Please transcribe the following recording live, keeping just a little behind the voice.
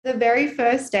The very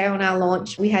first day on our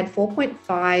launch, we had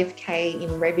 4.5K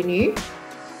in revenue.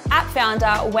 At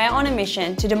Founder, we're on a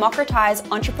mission to democratise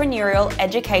entrepreneurial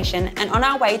education and on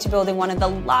our way to building one of the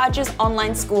largest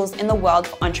online schools in the world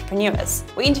for entrepreneurs.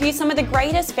 We interview some of the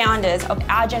greatest founders of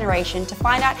our generation to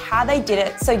find out how they did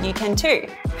it so you can too.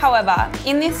 However,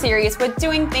 in this series, we're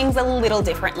doing things a little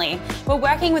differently. We're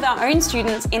working with our own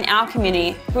students in our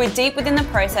community who are deep within the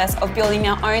process of building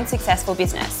their own successful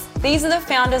business. These are the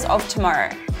founders of tomorrow,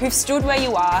 who've stood where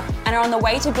you are and are on the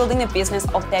way to building the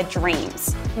business of their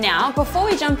dreams. Now, before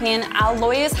we jump in, our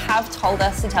lawyers have told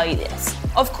us to tell you this.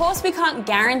 Of course, we can't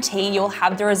guarantee you'll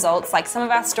have the results like some of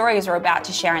our stories we're about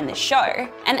to share in this show.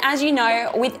 And as you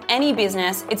know, with any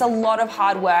business, it's a lot of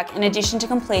hard work in addition to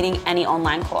completing any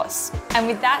online course. And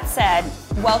with that said,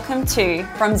 welcome to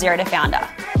From Zero to Founder.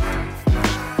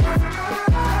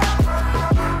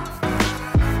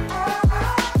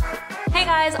 Hey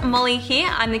guys, Molly here.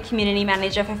 I'm the Community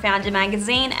Manager for Founder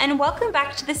Magazine, and welcome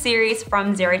back to the series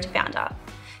From Zero to Founder.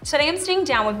 Today I'm sitting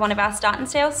down with one of our Start and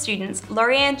Sales students,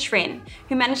 Lorianne Trinh,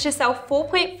 who managed to sell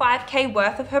 4.5K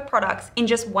worth of her products in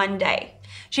just one day.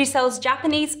 She sells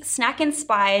Japanese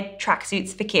snack-inspired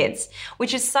tracksuits for kids,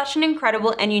 which is such an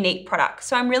incredible and unique product.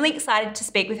 So I'm really excited to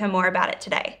speak with her more about it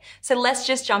today. So let's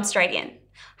just jump straight in.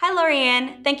 Hi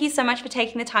Lorianne, thank you so much for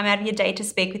taking the time out of your day to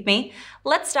speak with me.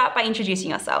 Let's start by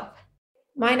introducing yourself.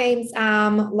 My name's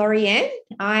Lorianne.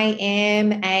 I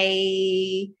am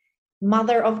a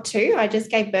mother of two. I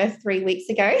just gave birth 3 weeks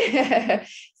ago.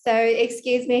 So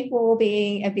excuse me for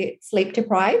being a bit sleep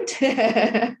deprived.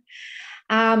 A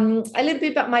little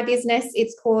bit about my business.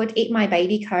 It's called Eat My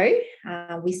Baby Co.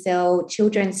 We sell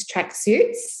children's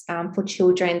tracksuits for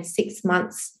children 6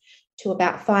 months to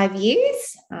about 5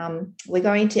 years. We're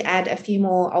going to add a few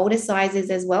more older sizes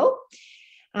as well.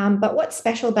 But what's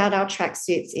special about our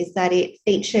tracksuits is that it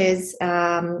features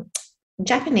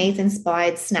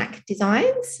Japanese-inspired snack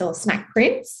designs or snack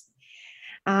prints.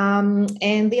 And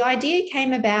the idea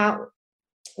came about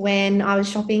when I was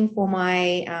shopping for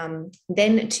my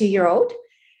then 2-year-old.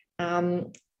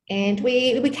 And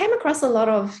we came across a lot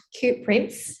of cute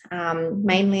prints,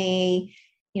 mainly,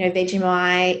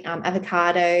 Vegemite,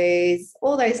 avocados,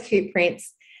 all those cute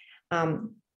prints.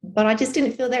 But I just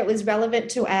didn't feel that it was relevant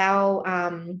to our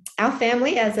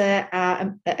family as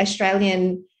a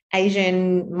Australian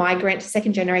Asian migrant,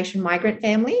 second generation migrant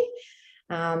family.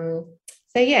 I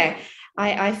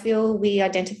feel we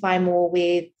identify more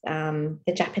with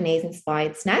the Japanese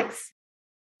inspired snacks.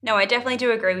 No, I definitely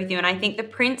do agree with you. And I think the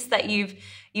prints that you've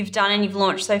done and you've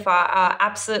launched so far are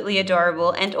absolutely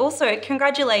adorable. And also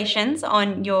congratulations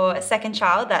on your second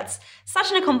child. That's such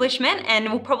an accomplishment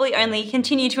and will probably only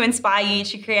continue to inspire you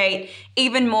to create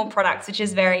even more products, which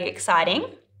is very exciting.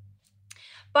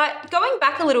 But going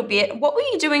back a little bit, what were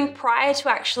you doing prior to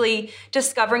actually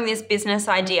discovering this business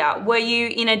idea? Were you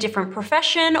in a different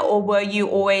profession, or were you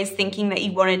always thinking that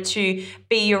you wanted to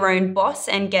be your own boss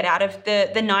and get out of the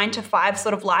 9-to-5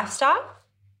 sort of lifestyle?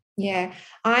 Yeah,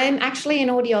 I'm actually an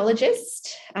audiologist.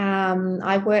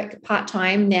 I work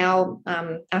part-time now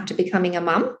after becoming a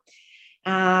mum.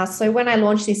 So when I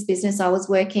launched this business, I was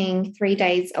working 3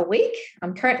 days a week.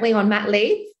 I'm currently on mat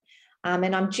leave.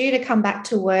 And I'm due to come back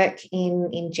to work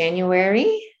in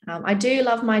January. I do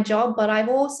love my job, but I've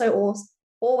also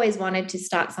always wanted to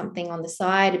start something on the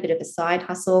side, a bit of a side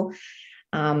hustle,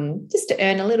 just to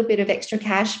earn a little bit of extra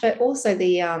cash. But also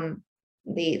the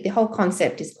whole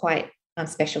concept is quite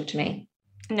special to me.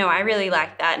 No, I really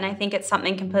like that. And I think it's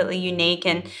something completely unique,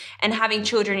 and having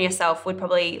children yourself would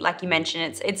probably, like you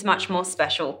mentioned, it's much more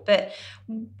special. But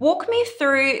walk me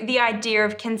through the idea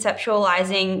of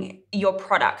conceptualizing your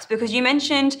products, because you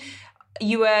mentioned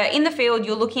you were in the field,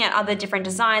 you're looking at other different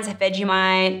designs,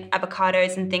 Vegemite,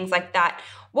 avocados and things like that.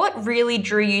 What really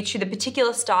drew you to the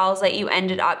particular styles that you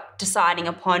ended up deciding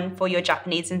upon for your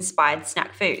Japanese inspired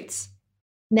snack foods?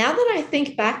 Now that I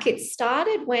think back, it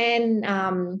started when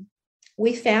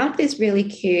we found this really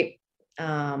cute,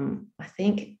 I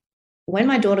think when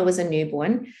my daughter was a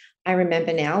newborn, I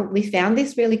remember now, we found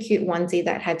this really cute onesie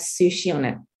that had sushi on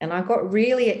it. And I got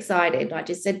really excited. I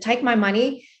just said, take my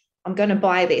money, I'm going to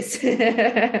buy this.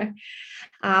 And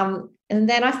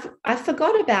then I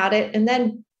forgot about it. And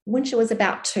then when she was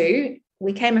about 2,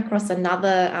 we came across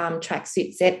another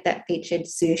tracksuit set that featured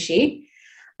sushi.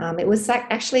 It was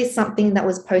actually something that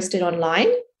was posted online.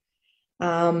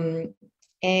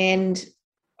 And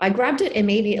I grabbed it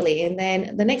immediately. And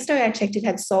then the next day I checked, it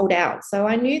had sold out. So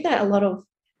I knew that a lot of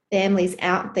families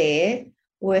out there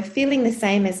were feeling the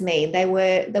same as me. They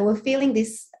were feeling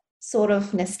this sort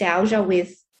of nostalgia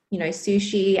with,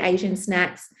 sushi, Asian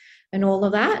snacks and all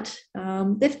of that.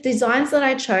 The designs that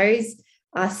I chose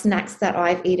snacks that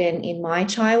I've eaten in my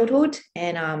childhood,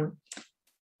 and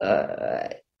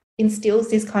instills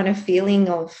this kind of feeling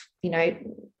of,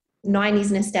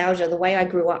 90s nostalgia, the way I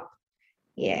grew up.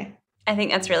 Yeah. I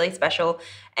think that's really special.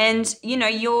 And,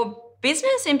 your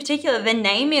business in particular, the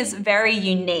name is very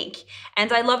unique.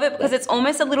 And I love it because it's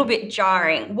almost a little bit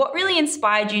jarring. What really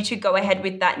inspired you to go ahead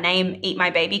with that name, Eat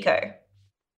My Baby Co.?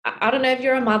 I don't know if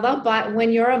you're a mother, but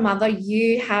when you're a mother,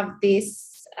 you have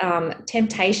this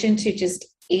temptation to just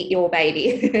eat your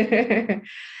baby.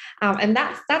 And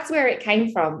that's where it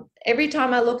came from. Every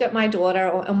time I look at my daughter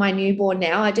or my newborn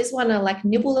now, I just want to like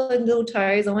nibble her little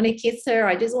toes. I want to kiss her.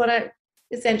 I just want to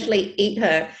essentially eat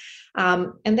her.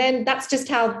 And then that's just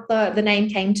how the name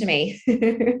came to me.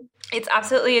 It's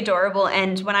absolutely adorable.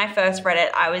 And when I first read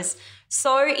it, I was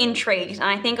so intrigued. And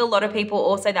I think a lot of people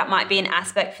also, that might be an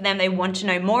aspect for them. They want to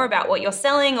know more about what you're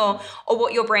selling or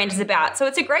what your brand is about. So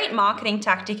it's a great marketing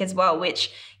tactic as well,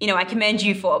 which, I commend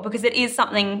you for, because it is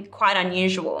something quite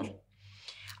unusual.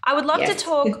 I would love to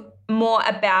talk more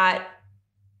about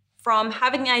from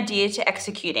having the idea to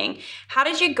executing. How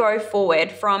did you go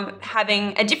forward from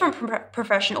having a different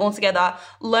profession altogether,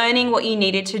 learning what you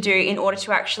needed to do in order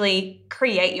to actually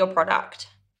create your product?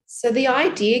 So the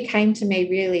idea came to me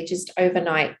really just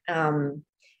overnight.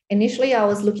 Initially, I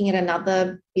was looking at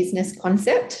another business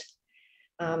concept,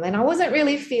 and I wasn't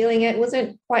really feeling it. It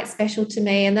wasn't quite special to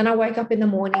me. And then I woke up in the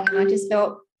morning and I just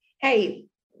felt, hey,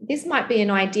 this might be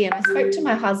an idea. And I spoke to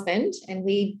my husband and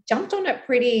we jumped on it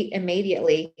pretty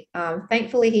immediately.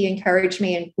 Thankfully, he encouraged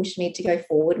me and pushed me to go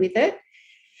forward with it.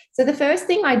 So the first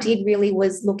thing I did really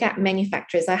was look at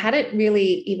manufacturers. I hadn't really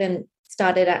even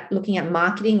started at looking at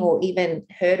marketing or even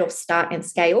heard of Start and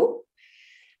Scale.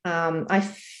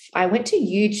 I went to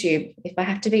YouTube, if I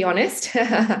have to be honest.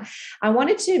 I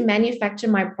wanted to manufacture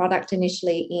my product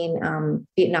initially in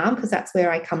Vietnam, because that's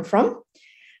where I come from.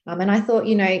 And I thought,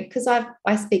 because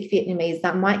I speak Vietnamese,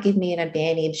 that might give me an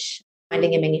advantage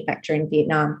finding a manufacturer in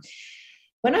Vietnam.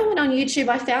 When I went on YouTube,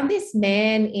 I found this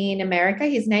man in America.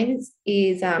 His name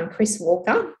is Chris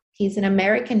Walker. He's an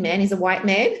American man. He's a white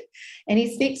man, and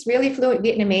he speaks really fluent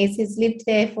Vietnamese. He's lived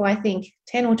there for, I think,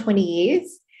 10 or 20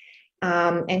 years.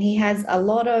 And he has a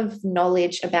lot of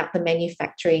knowledge about the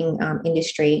manufacturing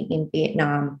industry in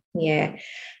Vietnam. Yeah.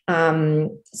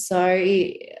 So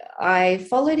I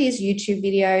followed his YouTube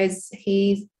videos.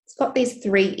 He's got these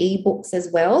 3 ebooks as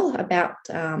well about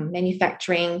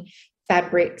manufacturing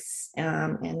fabrics.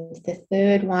 And the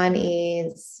third one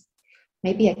is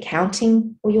maybe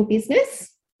accounting for your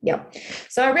business. Yep.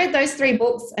 So I read those 3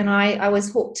 books and I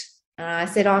was hooked. I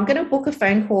said, I'm going to book a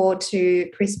phone call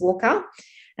to Chris Walker,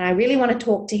 and I really want to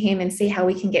talk to him and see how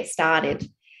we can get started.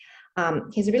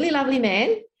 He's a really lovely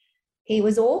man. He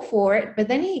was all for it, but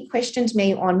then he questioned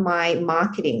me on my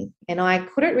marketing, and I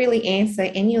couldn't really answer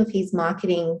any of his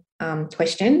marketing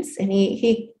questions. And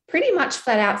he pretty much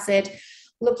flat out said,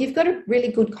 look, you've got a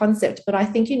really good concept, but I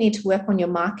think you need to work on your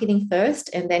marketing first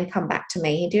and then come back to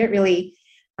me. He didn't really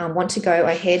want to go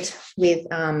ahead with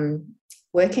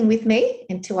working with me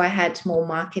until I had more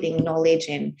marketing knowledge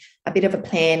and a bit of a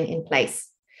plan in place.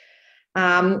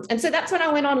 And so that's when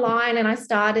I went online and I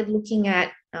started looking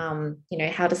at,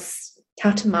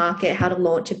 how to market, how to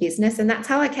launch a business. And that's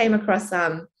how I came across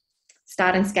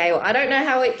Start and Scale. I don't know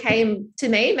how it came to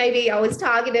me. Maybe I was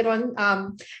targeted on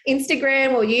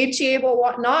Instagram or YouTube or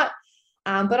whatnot.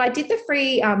 But I did the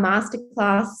free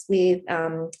masterclass with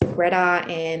Greta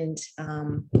and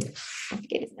I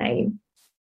forget his name.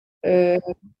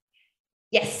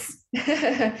 Yes.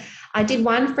 I did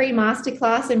one free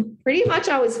masterclass and pretty much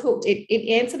I was hooked. It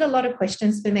answered a lot of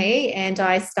questions for me, and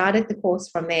I started the course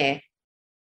from there.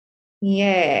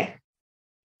 Yeah.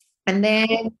 And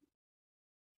then,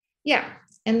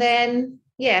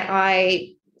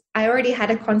 I already had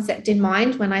a concept in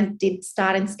mind when I did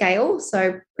Start and Scale.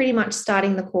 So pretty much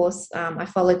starting the course, I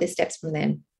followed the steps from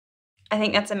then. I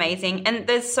think that's amazing. And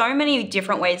there's so many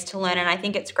different ways to learn. And I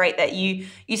think it's great that you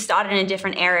started in a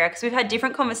different area, because we've had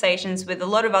different conversations with a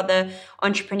lot of other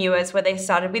entrepreneurs where they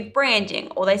started with branding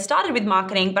or they started with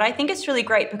marketing. But I think it's really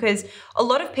great because a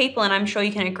lot of people, and I'm sure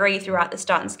you can agree throughout the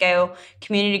Start and Scale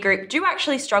community group, do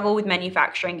actually struggle with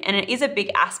manufacturing. And it is a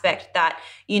big aspect that,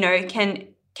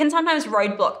 can sometimes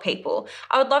roadblock people.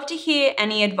 I would love to hear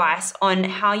any advice on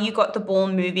how you got the ball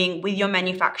moving with your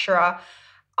manufacturer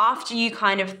after you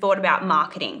kind of thought about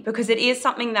marketing, because it is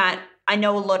something that I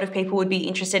know a lot of people would be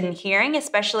interested in hearing,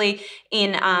 especially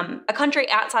in a country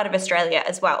outside of Australia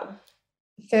as well.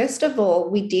 First of all,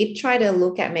 we did try to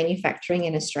look at manufacturing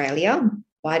in Australia,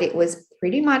 but it was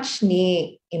pretty much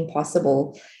near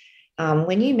impossible.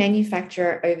 When you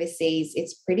manufacture overseas,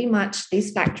 it's pretty much,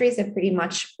 these factories are pretty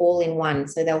much all in one.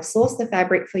 So they'll source the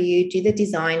fabric for you, do the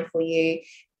design for you,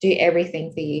 do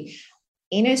everything for you.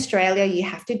 In Australia, you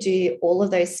have to do all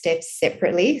of those steps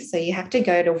separately. So you have to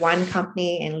go to one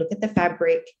company and look at the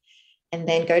fabric, and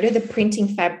then go to the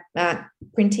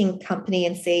printing company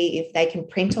and see if they can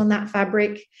print on that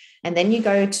fabric. And then you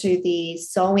go to the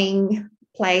sewing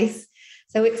place.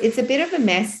 So it's a bit of a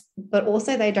mess, but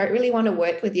also they don't really want to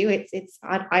work with you.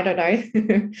 I don't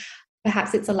know.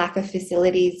 Perhaps it's a lack of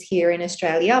facilities here in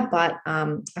Australia, but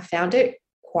I found it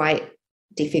quite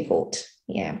difficult.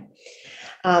 Yeah.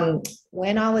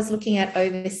 When I was looking at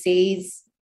overseas,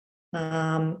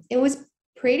 it was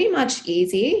pretty much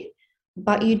easy,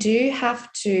 but you do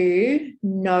have to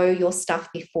know your stuff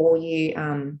before you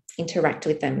interact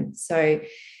with them. So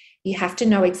you have to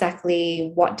know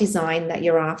exactly what design that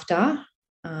you're after,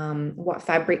 what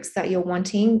fabrics that you're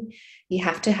wanting. You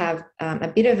have to have a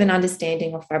bit of an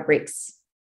understanding of fabrics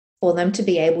for them to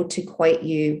be able to quote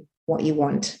you what you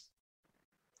want.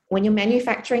 When you're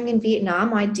manufacturing in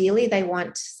Vietnam, ideally they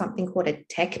want something called a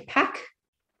tech pack.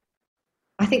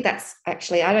 I don't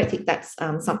think that's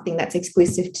something that's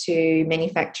exclusive to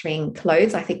manufacturing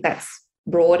clothes. I think that's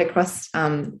broad across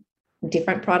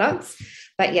different products.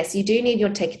 But yes, you do need your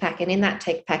tech pack, and in that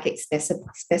tech pack, it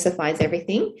specifies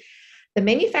everything. The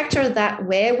manufacturer that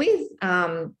we're with,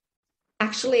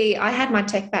 actually, I had my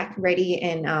tech pack ready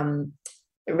and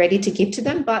ready to give to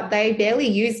them, but they barely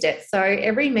used it. So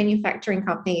every manufacturing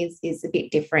company is a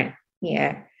bit different.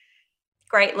 Yeah.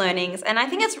 Great learnings. And I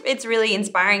think it's really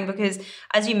inspiring because,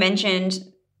 as you mentioned,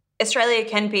 Australia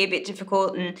can be a bit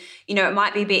difficult, and it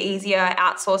might be a bit easier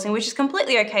outsourcing, which is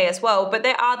completely okay as well. But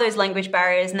there are those language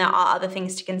barriers and there are other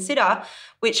things to consider,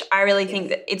 which I really think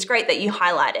that it's great that you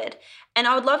highlighted. And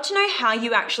I would love to know how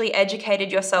you actually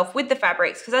educated yourself with the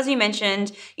fabrics, because as you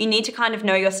mentioned, you need to kind of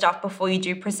know your stuff before you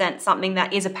do present something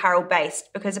that is apparel based,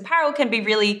 because apparel can be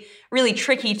really, really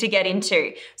tricky to get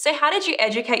into. So how did you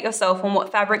educate yourself on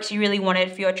what fabrics you really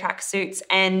wanted for your tracksuits,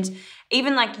 and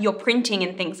even like your printing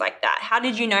and things like that? How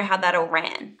did you know how that all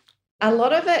ran? A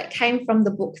lot of it came from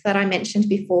the book that I mentioned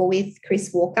before with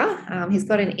Chris Walker. He's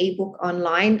got an ebook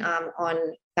online on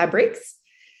fabrics.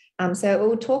 So it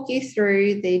will talk you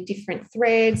through the different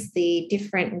threads, the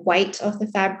different weight of the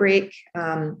fabric,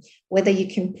 whether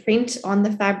you can print on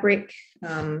the fabric,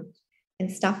 and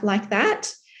stuff like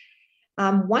that.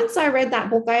 Once I read that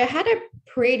book, I had a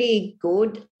pretty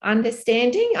good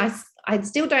understanding. I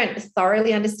still don't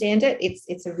thoroughly understand it.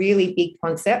 It's a really big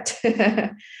concept,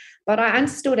 but I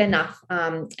understood enough.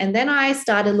 And then I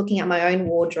started looking at my own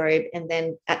wardrobe and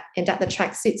at the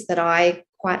tracksuits that I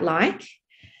quite like.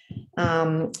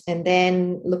 And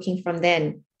then looking from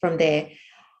there,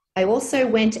 I also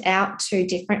went out to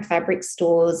different fabric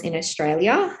stores in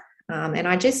Australia, and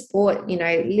I just bought,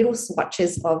 little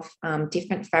swatches of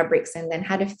different fabrics, and then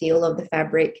had a feel of the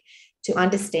fabric to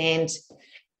understand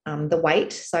the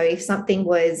weight. So if something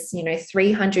was,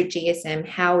 300 GSM,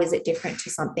 how is it different to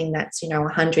something that's,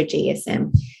 100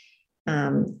 GSM?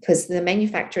 Because the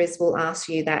manufacturers will ask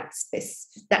you that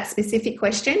specific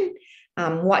question.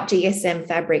 What GSM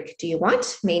fabric do you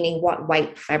want? Meaning what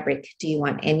weight fabric do you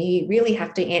want? And you really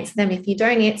have to answer them. If you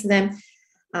don't answer them,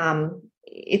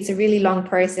 it's a really long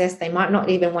process. They might not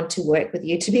even want to work with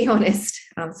you, to be honest.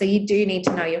 So you do need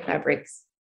to know your fabrics.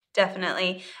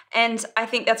 Definitely. And I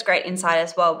think that's great insight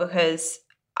as well, because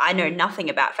I know nothing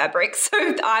about fabrics. So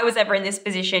if I was ever in this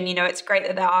position, it's great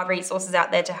that there are resources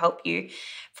out there to help you.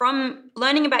 From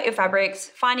learning about your fabrics,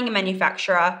 finding a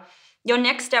manufacturer, your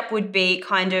next step would be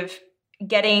kind of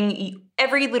getting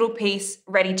every little piece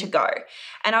ready to go.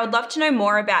 And I would love to know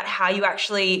more about how you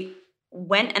actually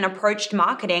went and approached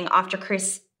marketing after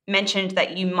Chris mentioned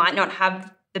that you might not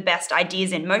have the best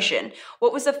ideas in motion.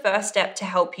 What was the first step to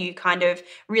help you kind of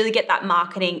really get that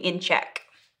marketing in check?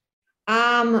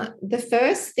 The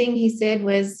first thing he said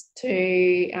was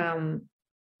to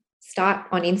start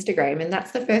on Instagram, and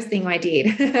that's the first thing I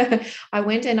did. I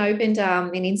went and opened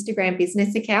an Instagram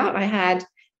business account. I had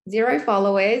 0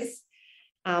 followers.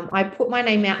 I put my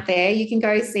name out there. You can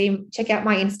go check out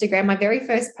my Instagram. My very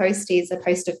first post is a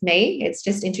post of me. It's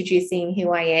just introducing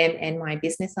who I am and my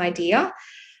business idea.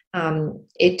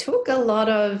 It took a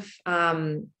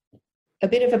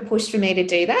bit of a push for me to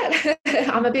do that.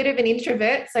 I'm a bit of an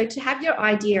introvert, so to have your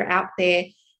idea out there,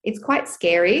 it's quite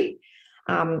scary.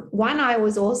 One, I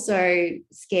was also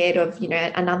scared of,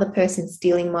 another person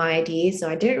stealing my idea, so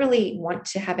I didn't really want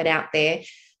to have it out there.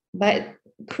 But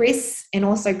Chris and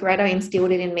also Greta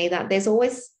instilled it in me that there's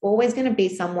always going to be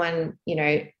someone,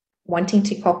 wanting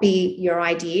to copy your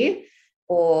idea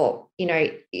or,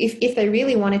 if they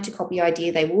really wanted to copy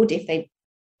idea, they would. If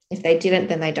they didn't,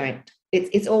 then they don't.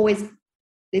 It's always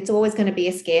going to be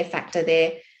a scare factor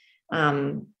there.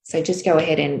 So just go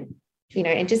ahead and,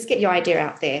 and just get your idea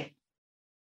out there.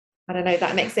 I don't know if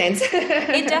that makes sense.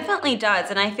 It definitely does.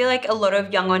 And I feel like a lot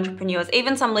of young entrepreneurs,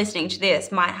 even some listening to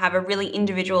this, might have a really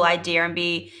individual idea and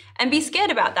be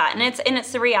scared about that. And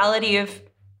it's the reality of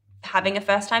having a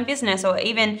first-time business, or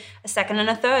even a second and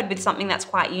a third with something that's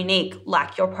quite unique,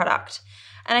 like your product.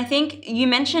 And I think you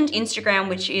mentioned Instagram,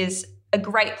 which is a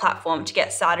great platform to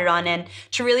get started on and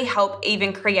to really help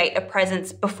even create a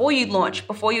presence before you launch,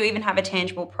 before you even have a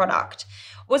tangible product.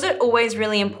 Was it always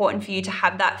really important for you to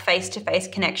have that face-to-face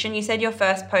connection? You said your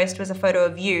first post was a photo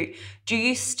of you. Do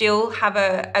you still have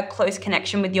a close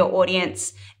connection with your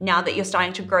audience now that you're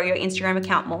starting to grow your Instagram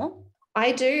account more?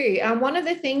 I do. One of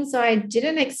the things I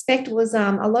didn't expect was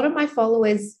a lot of my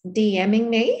followers DMing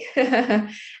me,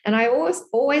 and I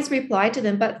always reply to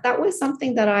them. But that was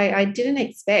something that I didn't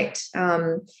expect.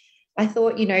 I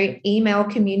thought, email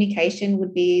communication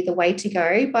would be the way to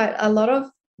go, but a lot of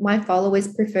my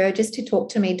followers prefer just to talk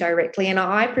to me directly, and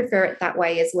I prefer it that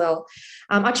way as well.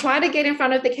 I try to get in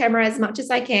front of the camera as much as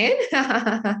I can,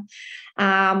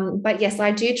 but yes,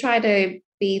 I do try to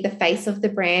be the face of the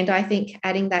brand. I think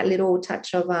adding that little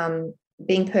touch of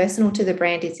being personal to the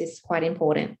brand is quite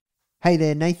important. Hey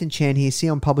there, Nathan Chan here,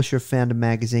 CEO and publisher of Founder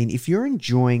Magazine. If you're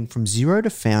enjoying From Zero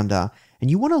to Founder and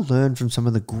you want to learn from some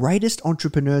of the greatest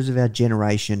entrepreneurs of our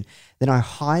generation, then I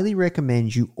highly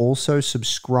recommend you also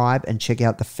subscribe and check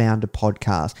out the Founder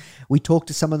podcast. We talk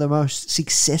to some of the most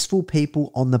successful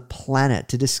people on the planet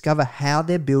to discover how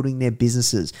they're building their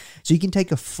businesses, so you can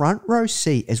take a front row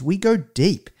seat as we go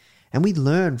deep and we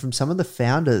learn from some of the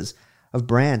founders of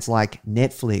brands like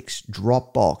Netflix,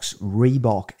 Dropbox,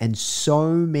 Reebok, and so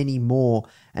many more,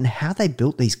 and how they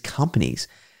built these companies.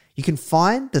 You can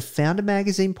find the Founder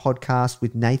Magazine podcast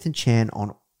with Nathan Chan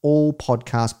on all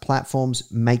podcast platforms.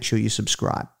 Make sure you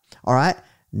subscribe. All right,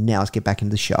 now let's get back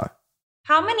into the show.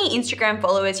 How many Instagram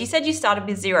followers, you said you started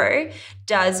with 0,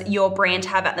 does your brand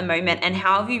have at the moment, and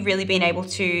how have you really been able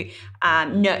to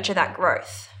nurture that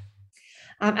growth?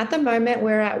 At the moment,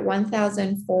 we're at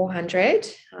 1,400.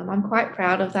 I'm quite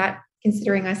proud of that,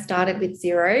 considering I started with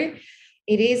 0.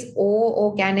 It is all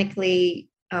organically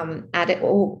added,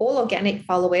 all organic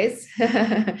followers.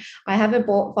 I haven't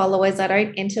bought followers. I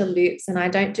don't enter loops, and I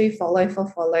don't do follow for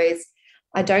follows.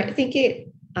 I don't think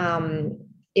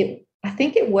I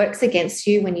think it works against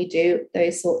you when you do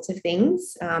those sorts of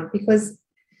things, because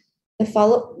the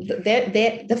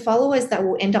followers that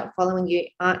will end up following you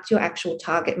aren't your actual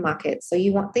target market. So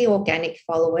you want the organic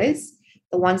followers,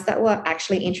 the ones that were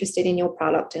actually interested in your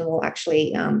product and will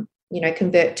actually,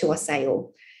 convert to a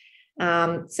sale.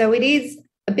 So it is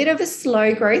a bit of a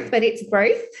slow growth, but it's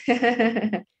growth.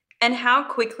 And how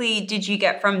quickly did you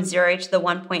get from 0 to the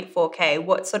 1.4K?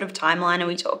 What sort of timeline are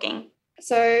we talking?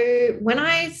 So when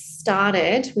I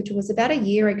started, which was about a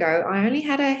year ago, I only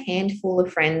had a handful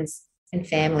of friends and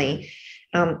family.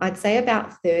 I'd say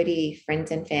about 30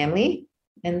 friends and family.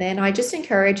 And then I just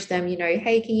encouraged them,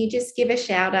 hey, can you just give a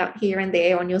shout out here and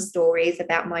there on your stories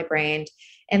about my brand?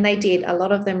 And they did. A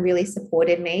lot of them really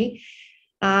supported me.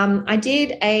 I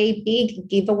did a big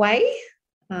giveaway,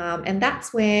 and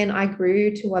that's when I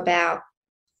grew to about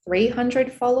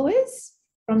 300 followers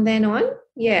from then on.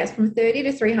 Yes, from 30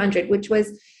 to 300,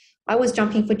 I was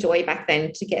jumping for joy back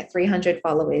then to get 300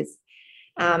 followers.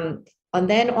 And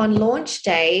then on launch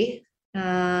day, we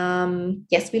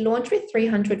launched with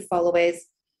 300 followers.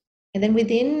 And then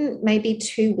within maybe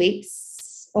 2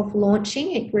 weeks of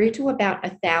launching, it grew to about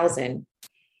 1,000.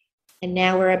 And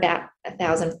now we're about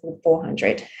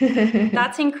 1,400.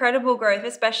 That's incredible growth,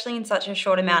 especially in such a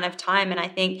short amount of time. And I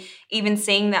think even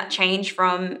seeing that change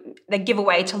from the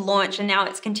giveaway to launch, and now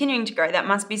it's continuing to grow, that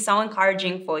must be so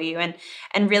encouraging for you and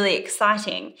really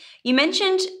exciting. You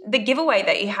mentioned the giveaway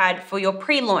that you had for your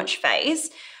pre-launch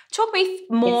phase. Talk me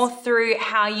more through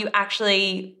how you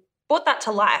actually brought that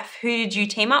to life. Who did you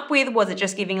team up with? Was it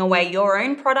just giving away your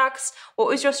own products? What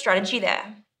was your strategy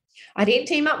there? I didn't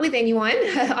team up with anyone.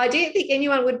 I didn't think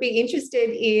anyone would be interested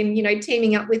in,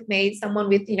 teaming up with me, someone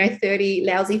with, 30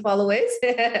 lousy followers.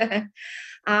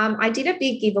 I did a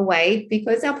big giveaway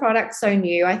because our product's so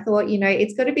new. I thought,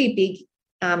 it's got to be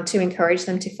big to encourage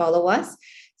them to follow us.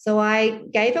 So I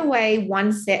gave away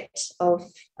one set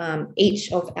of each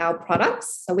of our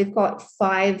products. So we've got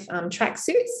 5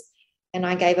 tracksuits, and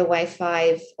I gave away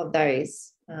 5 of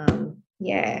those. And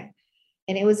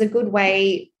it was a good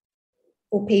way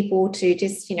for people to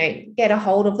just, get a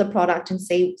hold of the product and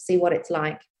see what it's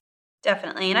like.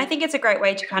 Definitely. And I think it's a great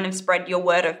way to kind of spread your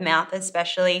word of mouth,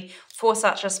 especially for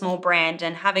such a small brand,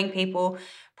 and having people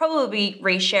probably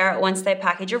reshare it once their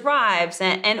package arrives,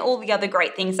 and all the other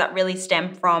great things that really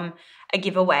stem from a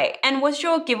giveaway. And was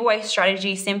your giveaway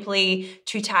strategy simply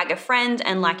to tag a friend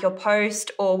and like your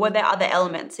post, or were there other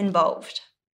elements involved?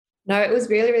 No, it was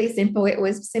really, really simple. It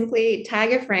was simply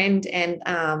tag a friend, and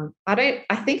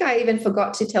I think I even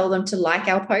forgot to tell them to like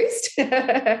our post.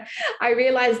 I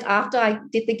realized after I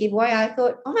did the giveaway, I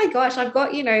thought, oh my gosh, I've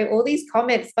got, all these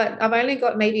comments, but I've only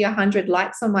got maybe 100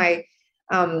 likes on my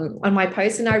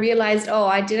post. And I realized, oh,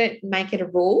 I didn't make it a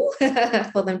rule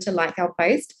for them to like our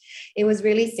post. It was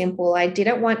really simple. I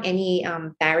didn't want any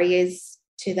barriers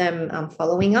to them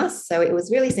following us. So it was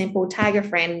really simple, tag a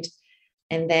friend,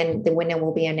 and then the winner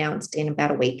will be announced in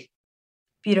about a week.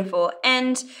 Beautiful.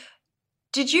 And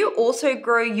did you also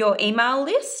grow your email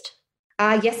list?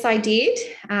 Yes, I did.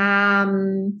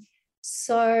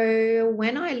 So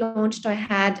when I launched, I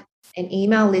had an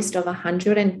email list of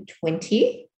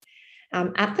 120.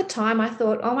 At the time, I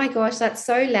thought, oh my gosh, that's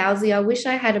so lousy. I wish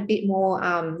I had a bit more,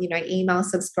 email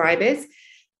subscribers.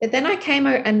 But then I came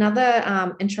another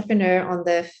entrepreneur on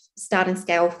the Start and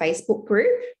Scale Facebook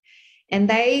group, and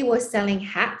they were selling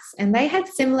hats, and they had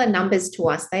similar numbers to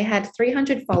us. They had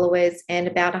 300 followers and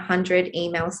about 100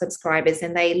 email subscribers,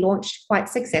 and they launched quite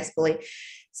successfully.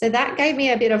 So that gave me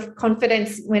a bit of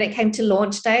confidence when it came to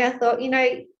launch day. I thought,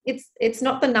 it's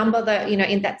not the number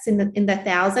that, that's in the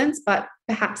thousands, but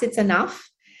perhaps it's enough.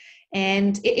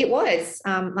 And it was.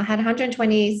 I had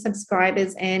 120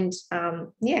 subscribers, and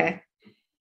yeah.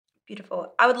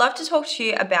 Beautiful. I would love to talk to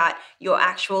you about your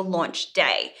actual launch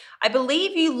day. I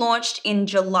believe you launched in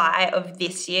July of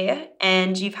this year,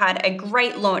 and you've had a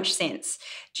great launch since.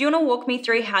 Do you want to walk me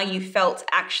through how you felt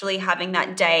actually having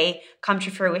that day come to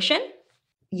fruition?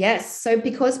 Yes. So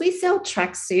because we sell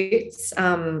tracksuits,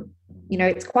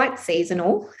 it's quite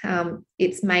seasonal.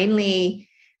 It's mainly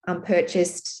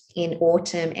purchased in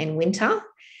autumn and winter.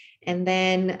 And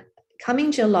then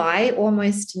coming July,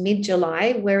 almost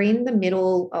mid-July, we're in the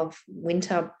middle of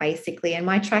winter basically, and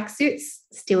my tracksuits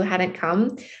still hadn't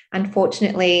come,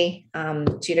 unfortunately,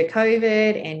 due to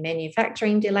COVID and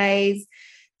manufacturing delays.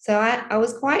 So I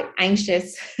was quite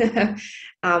anxious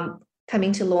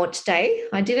coming to launch day.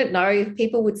 I didn't know if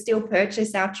people would still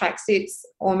purchase our tracksuits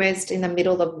almost in the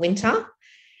middle of winter.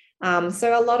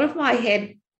 So a lot of my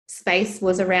head space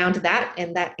was around that,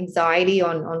 and that anxiety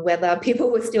on whether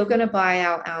people were still going to buy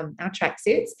our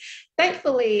tracksuits.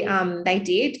 Thankfully, they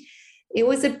did. It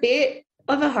was a bit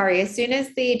of a hurry. As soon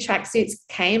as the tracksuits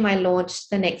came, I launched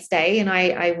the next day, and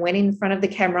I went in front of the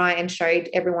camera and showed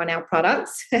everyone our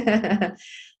products.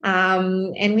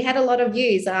 And we had a lot of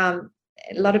views, a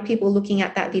lot of people looking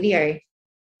at that video.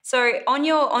 So on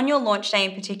your launch day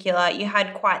in particular, you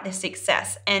had quite the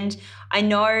success. And I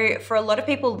know for a lot of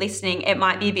people listening, it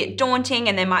might be a bit daunting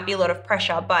and there might be a lot of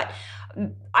pressure, but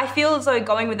I feel as though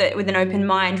going with it with an open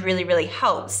mind really, really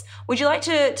helps. Would you like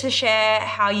to share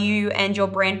how you and your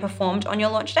brand performed on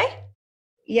your launch day?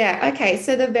 Yeah, okay.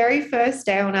 So the very first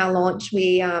day on our launch,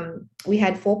 we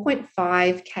had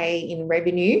 4.5K in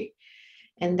revenue.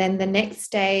 And then the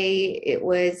next day, it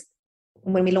was,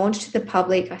 when we launched to the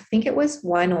public, I think it was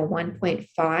 1 or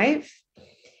 1.5.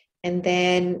 And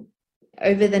then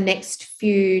over the next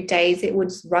few days, we were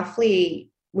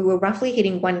roughly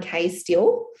hitting 1K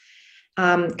still.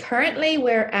 Currently,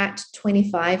 we're at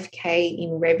 25K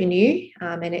in revenue,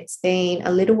 and it's been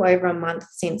a little over a month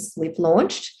since we've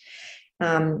launched.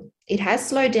 It has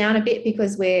slowed down a bit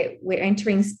because we're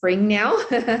entering spring now,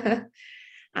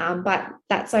 but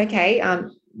that's okay.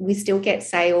 We still get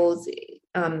sales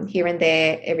here and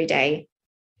there every day.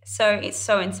 So it's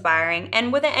so inspiring.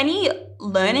 And were there any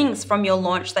learnings from your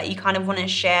launch that you kind of want to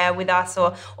share with us,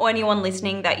 or anyone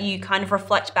listening, that you kind of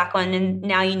reflect back on and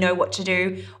now you know what to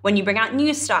do when you bring out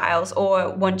new styles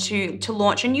or want to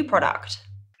launch a new product?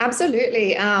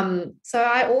 Absolutely. So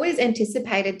I always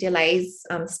anticipated delays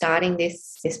starting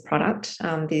this product,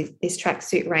 this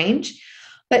tracksuit range.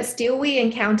 But still, we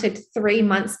encountered 3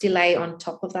 months delay on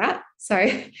top of that. So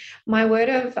my word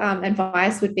of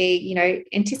advice would be,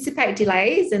 anticipate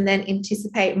delays and then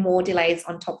anticipate more delays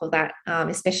on top of that,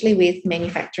 especially with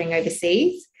manufacturing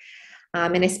overseas.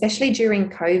 And especially during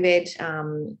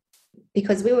COVID,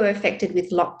 because we were affected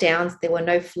with lockdowns, there were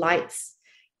no flights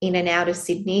in and out of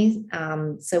Sydney.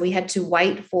 So we had to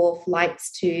wait for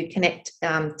flights to collect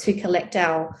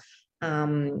our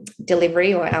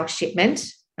delivery or our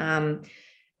shipment.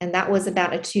 And that was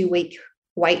about a 2-week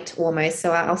wait almost.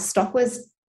 So our stock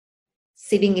was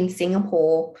sitting in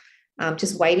Singapore,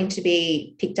 just waiting to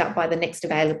be picked up by the next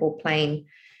available plane,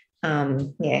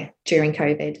 during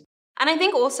COVID. And I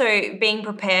think also being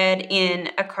prepared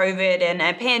in a COVID and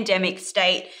a pandemic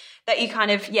state, that you kind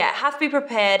of, have to be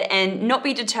prepared and not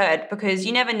be deterred, because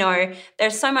you never know.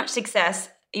 There's so much success.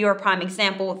 You're a prime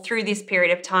example through this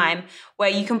period of time where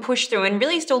you can push through and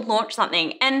really still launch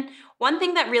something. And one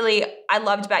thing that really I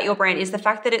loved about your brand is the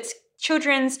fact that it's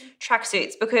children's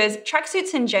tracksuits, because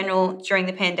tracksuits in general during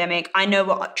the pandemic, I know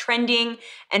were trending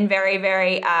and very,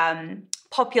 very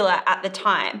popular at the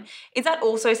time. Is that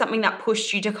also something that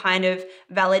pushed you to kind of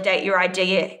validate your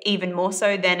idea even more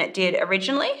so than it did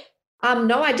originally?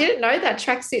 No, I didn't know that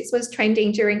tracksuits was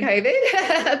trending during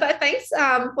COVID, but thanks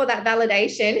for that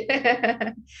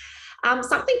validation.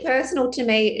 Something personal to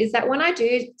me is that when I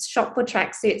do shop for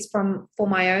tracksuits for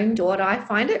my own daughter, I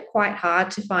find it quite hard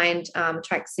to find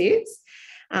tracksuits.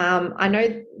 I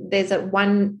know there's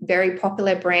one very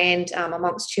popular brand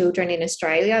amongst children in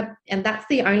Australia, and that's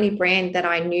the only brand that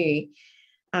I knew.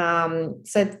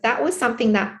 So that was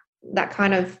something that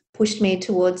kind of pushed me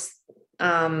towards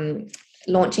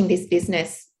launching this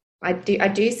business. I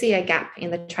do see a gap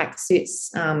in the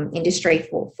tracksuits industry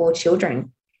for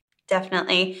children.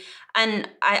 Definitely. And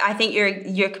I think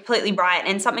you're completely right,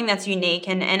 and something that's unique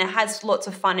and it has lots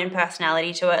of fun and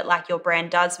personality to it, like your brand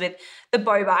does with the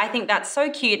boba. I think that's so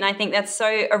cute, and I think that's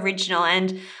so original,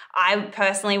 and I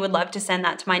personally would love to send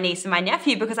that to my niece and my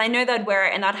nephew, because I know they'd wear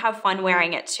it and they'd have fun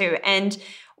wearing it too. And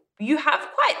you have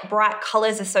quite bright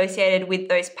colours associated with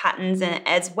those patterns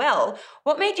as well.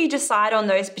 What made you decide on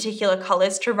those particular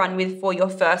colours to run with for your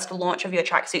first launch of your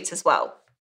tracksuits as well?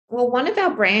 Well, one of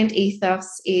our brand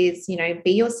ethos is,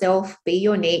 be yourself, be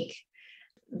unique.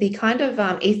 The kind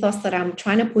of ethos that I'm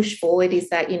trying to push forward is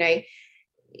that,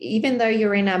 even though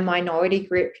you're in a minority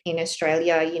group in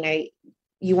Australia,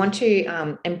 you want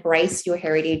to embrace your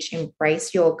heritage,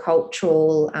 embrace your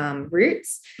cultural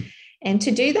roots. And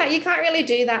to do that, you can't really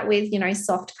do that with,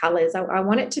 soft colours. I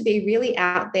want it to be really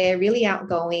out there, really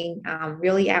outgoing,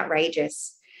 really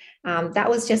outrageous. That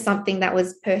was just something that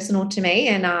was personal to me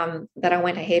and that I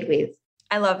went ahead with.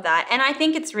 I love that. And I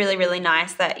think it's really, really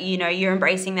nice that, you're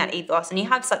embracing that ethos and you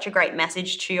have such a great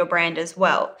message to your brand as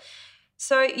well.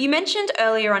 So you mentioned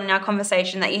earlier on in our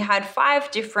conversation that you had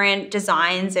 5 different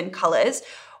designs and colours.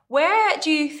 Where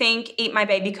do you think Eat My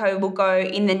Baby Co. will go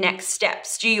in the next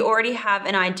steps? Do you already have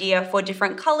an idea for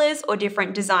different colours or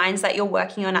different designs that you're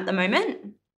working on at the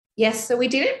moment? Yes, so we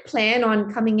didn't plan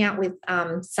on coming out with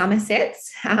summer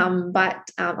sets, but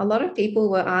a lot of people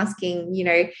were asking,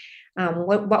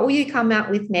 what will you come out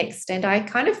with next? And I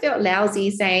kind of felt lousy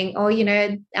saying,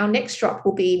 our next drop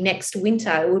will be next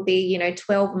winter. It will be,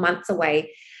 12 months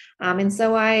away. And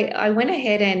so I went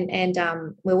ahead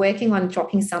and we're working on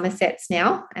dropping summer sets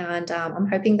now, and I'm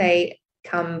hoping they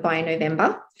come by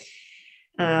November.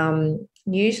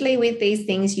 Usually with these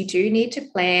things, you do need to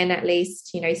plan at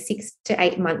least, 6 to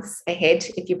 8 months ahead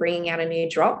if you're bringing out a new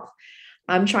drop.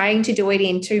 I'm trying to do it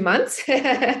in 2 months.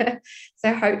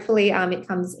 So hopefully it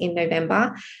comes in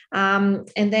November. And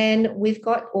then we've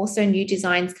got also new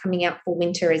designs coming out for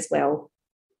winter as well.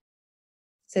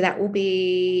 So that will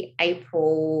be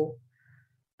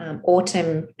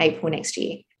autumn, April next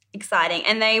year. Exciting.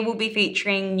 And they will be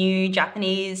featuring new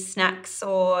Japanese snacks,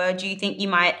 or do you think you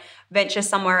might venture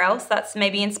somewhere else that's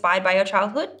maybe inspired by your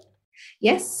childhood?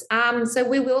 Yes. So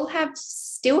we will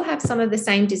still have some of the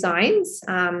same designs.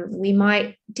 We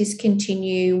might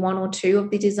discontinue 1 or 2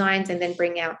 of the designs and then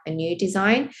bring out a new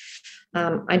design.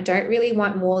 I don't really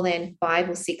want more than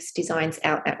 5 or 6 designs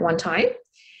out at one time.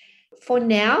 For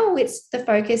now, the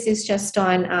focus is just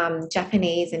on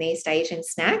Japanese and East Asian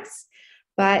snacks.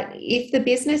 But if the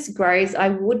business grows, I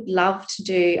would love to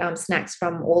do snacks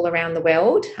from all around the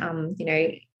world,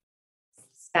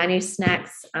 Spanish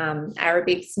snacks,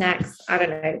 Arabic snacks, I don't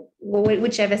know,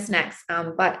 whichever snacks.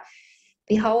 But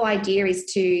the whole idea is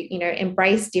to,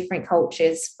 embrace different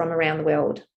cultures from around the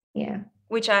world. Yeah.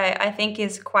 Which I think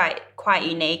is quite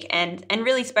unique and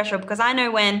really special, because I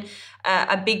know when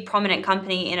a big prominent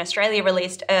company in Australia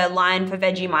released a line for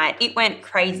Vegemite, it went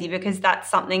crazy, because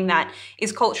that's something that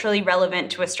is culturally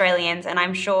relevant to Australians. And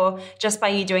I'm sure just by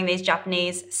you doing these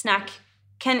Japanese snack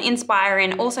can inspire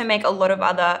and also make a lot of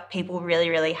other people really,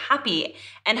 really happy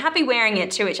wearing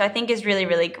it too, which I think is really,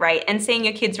 really great. And seeing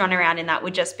your kids run around in that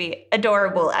would just be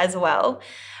adorable as well.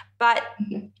 But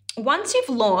once you've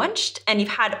launched and you've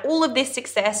had all of this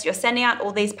success, you're sending out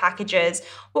all these packages,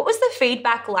 what was the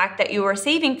feedback like that you were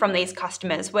receiving from these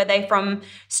customers? Were they from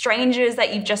strangers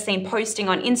that you've just seen posting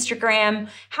on Instagram?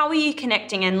 How are you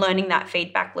connecting and learning that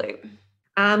feedback loop?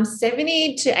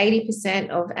 70 to 80%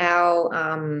 of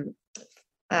our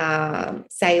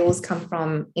sales come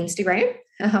from Instagram.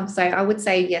 So I would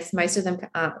say yes, most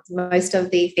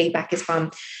of the feedback is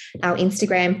from our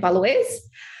Instagram followers.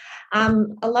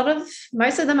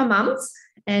 Most of them are mums,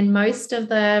 and most of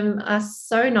them are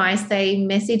so nice. They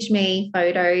message me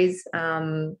photos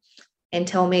and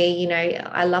tell me,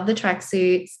 I love the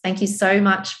tracksuits. Thank you so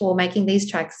much for making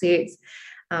these tracksuits.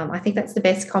 I think that's the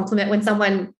best compliment when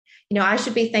someone, I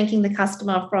should be thanking the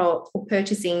customer for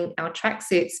purchasing our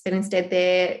tracksuits, but instead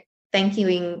they're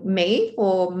thanking me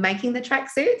for making the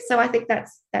tracksuit. So I think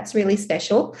that's really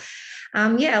special.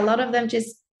 A lot of them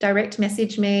just direct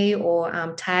message me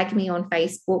or tag me on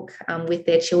Facebook with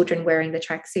their children wearing the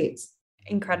tracksuits.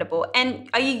 Incredible. And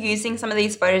are you using some of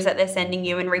these photos that they're sending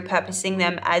you and repurposing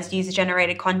them as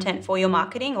user-generated content for your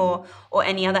marketing or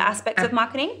any other aspects of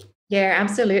marketing? Yeah,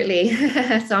 absolutely.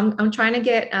 So I'm trying to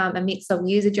get a mix of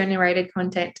user-generated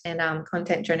content and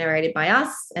content generated by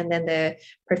us, and then the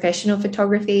professional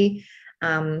photography.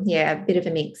 A bit of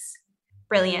a mix.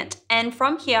 Brilliant. And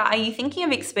from here, are you thinking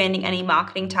of expanding any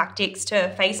marketing tactics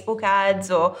to Facebook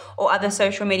ads or other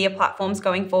social media platforms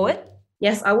going forward?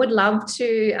 Yes, I would love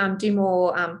to do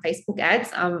more Facebook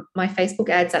ads. My Facebook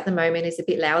ads at the moment is a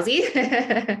bit lousy,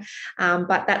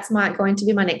 but that's going to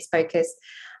be my next focus.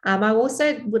 I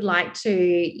also would like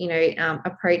to,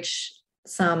 approach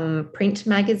some print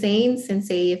magazines and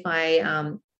see if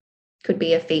I could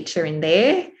be a feature in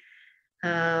there.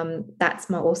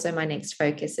 That's also my next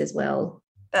focus as well.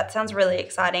 That sounds really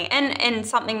exciting and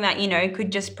something that,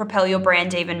 could just propel your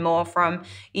brand even more from,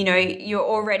 your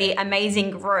already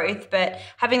amazing growth, but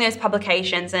having those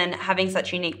publications and having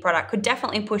such a unique product could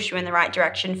definitely push you in the right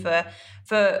direction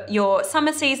for your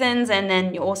summer seasons and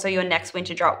then also your next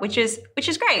winter drop, which is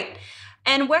great.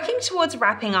 And working towards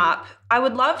wrapping up, I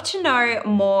would love to know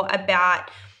more about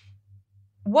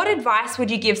what advice would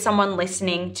you give someone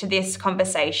listening to this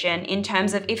conversation in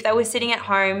terms of if they were sitting at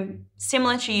home,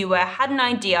 similar to you were, had an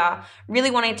idea,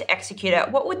 really wanting to execute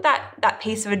it? What would that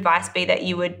piece of advice be that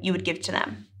you would give to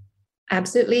them?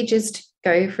 Absolutely, just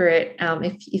go for it.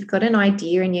 If you've got an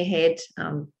idea in your head,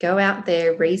 go out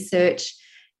there, research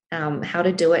how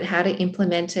to do it, how to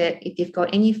implement it. If you've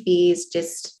got any fears,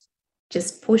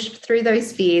 just push through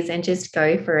those fears and just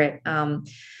go for it.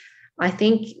 I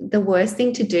think the worst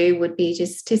thing to do would be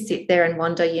just to sit there and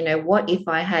wonder, what if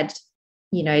I had,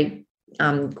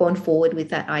 gone forward with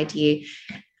that idea.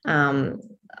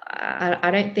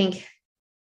 I don't think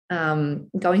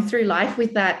going through life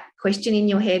with that question in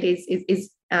your head is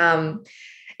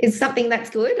something that's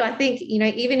good. I think,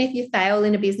 even if you fail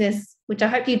in a business, which I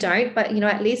hope you don't, but,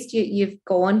 at least you've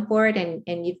gone for it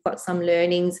and you've got some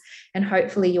learnings and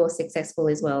hopefully you're successful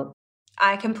as well.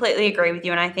 I completely agree with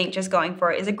you, and I think just going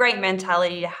for it is a great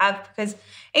mentality to have because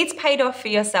it's paid off for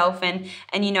yourself and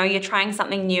you're trying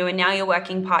something new and now you're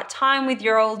working part-time with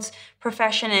your old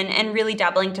profession and really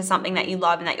dabbling to something that you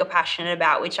love and that you're passionate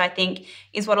about, which I think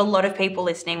is what a lot of people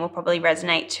listening will probably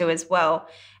resonate to as well.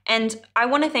 And I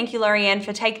want to thank you, Lorianne,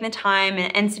 for taking the time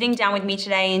and sitting down with me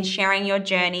today and sharing your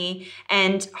journey.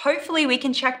 And hopefully we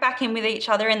can check back in with each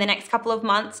other in the next couple of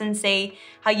months and see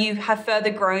how you have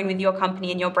further grown with your company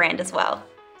and your brand as well.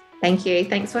 Thank you.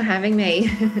 Thanks for having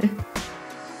me.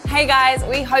 Hey guys,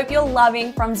 we hope you're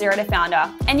loving From Zero to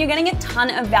Founder and you're getting a ton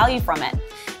of value from it.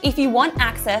 If you want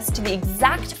access to the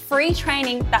exact free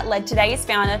training that led today's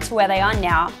founder to where they are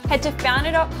now, head to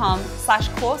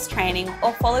founder.com/course training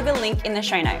or follow the link in the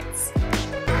show notes.